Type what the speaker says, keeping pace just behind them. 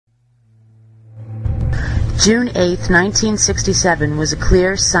June 8, 1967 was a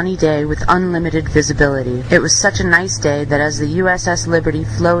clear, sunny day with unlimited visibility. It was such a nice day that as the USS Liberty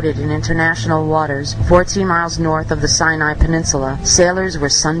floated in international waters 14 miles north of the Sinai Peninsula, sailors were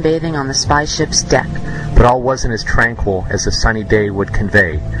sunbathing on the spy ship's deck. But all wasn't as tranquil as the sunny day would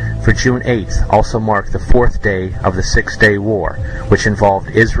convey, for June 8th also marked the fourth day of the Six-Day War, which involved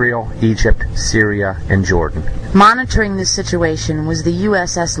Israel, Egypt, Syria, and Jordan. Monitoring this situation was the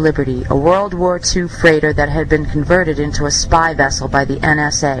USS Liberty, a World War II freighter that had been converted into a spy vessel by the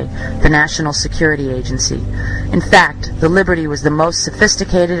NSA, the National Security Agency. In fact, the Liberty was the most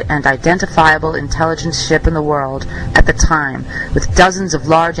sophisticated and identifiable intelligence ship in the world at the time, with dozens of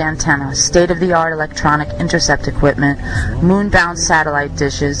large antennas, state-of-the-art electronic intercept equipment, moon-bound satellite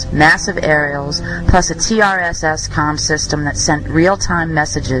dishes, massive aerials, plus a TRSS comm system that sent real-time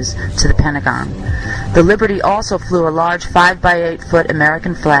messages to the Pentagon. The Liberty also flew a large 5-by-8-foot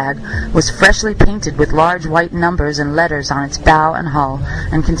American flag, was freshly painted with large white numbers and letters on its bow and hull,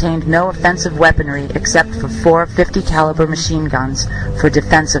 and contained no offensive weaponry except for 4 50-caliber machine guns for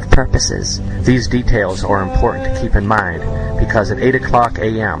defensive purposes. These details are important to keep in mind because at 8 o'clock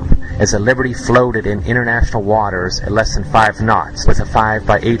a.m., as the Liberty floated in international waters at less than 5 knots with a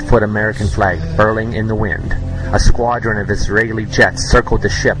 5-by-8-foot American flag furling in the wind, a squadron of Israeli jets circled the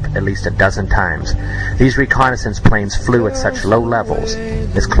ship at least a dozen times. These reconnaissance planes flew at such low levels,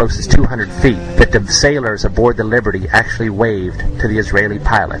 as close as 200 feet, that the sailors aboard the Liberty actually waved to the Israeli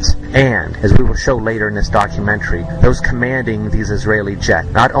pilots. And, as we will show later in this documentary, those commanding these Israeli jets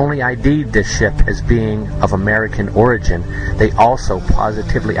not only ID'd this ship as being of American origin, they also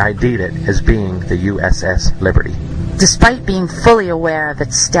positively ID'd it as being the USS Liberty. Despite being fully aware of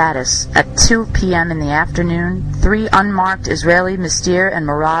its status, at 2 p.m. in the afternoon, 3 unmarked Israeli Mystir and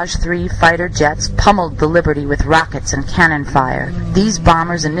Mirage 3 fighter jets pummeled the Liberty with rockets and cannon fire. These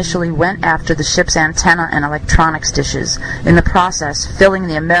bombers initially went after the ship's antenna and electronics dishes, in the process filling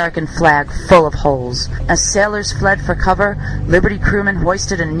the American flag full of holes. As sailors fled for cover, Liberty crewmen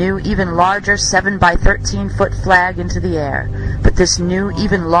hoisted a new, even larger 7-by-13-foot flag into the air. But this new,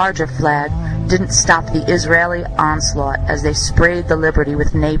 even larger flag didn't stop the Israeli onslaught as they sprayed the Liberty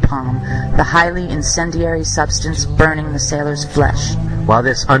with napalm, the highly incendiary substance burning the sailors' flesh. While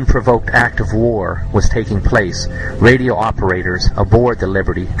this unprovoked act of war was taking place, radio operators aboard the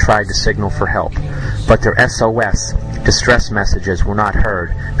Liberty tried to signal for help, but their SOS distress messages were not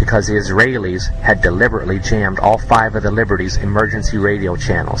heard because the Israelis had deliberately jammed all 5 of the Liberty's emergency radio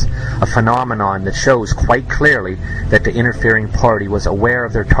channels, a phenomenon that shows quite clearly that the interfering party was aware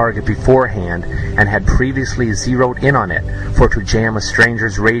of their target beforehand and had previously zeroed in on it, for to jam a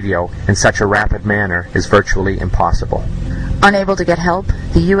stranger's radio in such a rapid manner is virtually impossible. Unable to get help,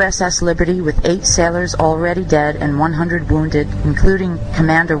 the USS Liberty, with 8 sailors already dead and 100 wounded, including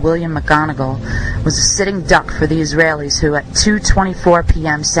Commander William McGonigal, was a sitting duck for the Israelis, who at 2:24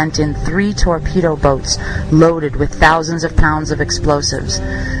 p.m. sent in 3 torpedo boats loaded with thousands of pounds of explosives.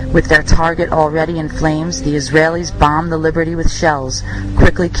 With their target already in flames, the Israelis bombed the Liberty with shells,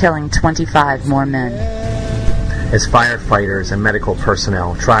 quickly killing 25 more men. As firefighters and medical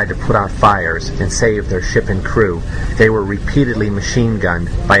personnel tried to put out fires and save their ship and crew, they were repeatedly machine-gunned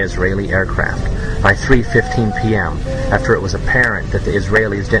by Israeli aircraft. By 3:15 p.m., after it was apparent that the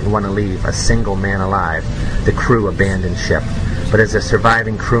Israelis didn't want to leave a single man alive, the crew abandoned ship. But as the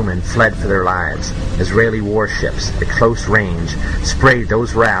surviving crewmen fled for their lives, Israeli warships at close range sprayed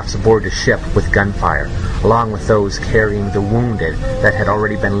those rafts aboard the ship with gunfire, along with those carrying the wounded that had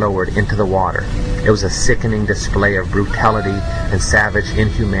already been lowered into the water. It was a sickening display of brutality and savage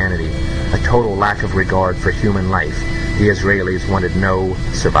inhumanity, a total lack of regard for human life. The Israelis wanted no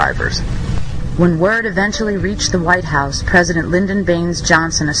survivors. When word eventually reached the White House, President Lyndon Baines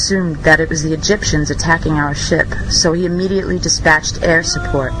Johnson assumed that it was the Egyptians attacking our ship, so he immediately dispatched air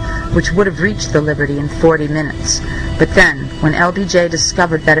support, which would have reached the Liberty in 40 minutes. But then, when LBJ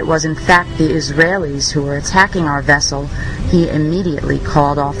discovered that it was in fact the Israelis who were attacking our vessel, he immediately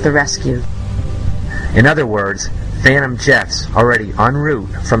called off the rescue. In other words, Phantom jets already en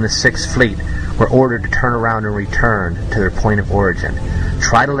route from the 6th Fleet were ordered to turn around and return to their point of origin.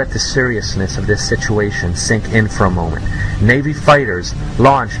 Try to let the seriousness of this situation sink in for a moment. Navy fighters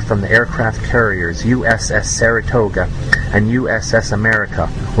launched from the aircraft carriers USS Saratoga and USS America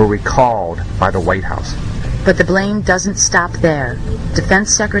were recalled by the White House. But the blame doesn't stop there.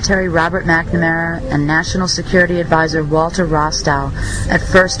 Defense Secretary Robert McNamara and National Security Advisor Walter Rostow at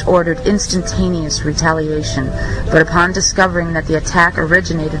first ordered instantaneous retaliation, but upon discovering that the attack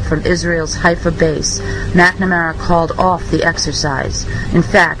originated from Israel's Haifa base, McNamara called off the exercise. In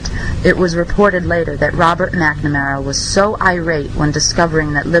fact, it was reported later that Robert McNamara was so irate when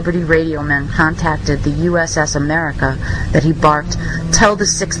discovering that Liberty radio men contacted the USS America that he barked, "Tell the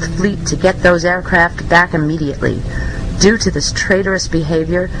 6th Fleet to get those aircraft back immediately." Due to this traitorous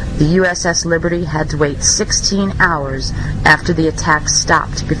behavior, the USS Liberty had to wait 16 hours after the attack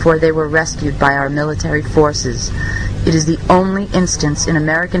stopped before they were rescued by our military forces. It is the only instance in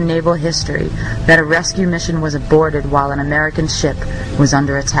American naval history that a rescue mission was aborted while an American ship was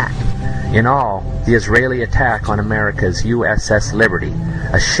under attack. In all, the Israeli attack on America's USS Liberty,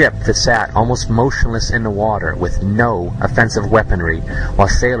 a ship that sat almost motionless in the water with no offensive weaponry while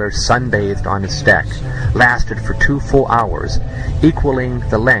sailors sunbathed on its deck, lasted for 2 full hours, equaling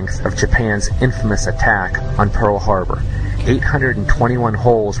the length of Japan's infamous attack on Pearl Harbor. 821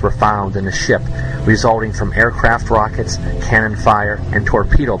 holes were found in the ship, resulting from aircraft rockets, cannon fire, and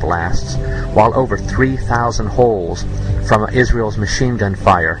torpedo blasts, while over 3,000 holes from Israel's machine gun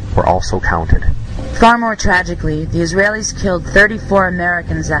fire were also counted. Far more tragically, the Israelis killed 34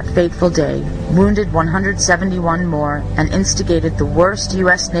 Americans that fateful day, wounded 171 more, and instigated the worst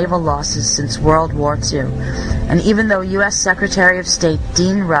U.S. naval losses since World War II. And even though U.S. Secretary of State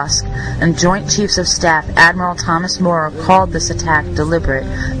Dean Rusk and Joint Chiefs of Staff Admiral Thomas Moorer called this attack deliberate,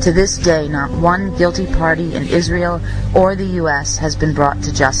 to this day not one guilty party in Israel or the U.S. has been brought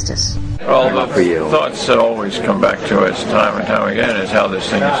to justice. Well, the thoughts that always come back to us time and time again is how this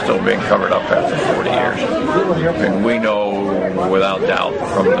thing is still being covered up after 40 years. And we know without doubt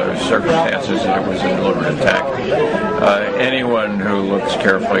from the circumstances that it was a deliberate attack. Anyone who looks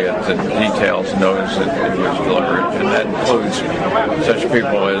carefully at the details knows that it was deliberate, and that includes such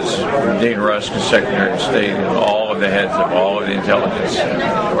people as Dean Rusk, the Secretary of State, and all of the heads of all of the intelligence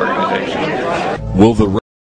organizations. Will the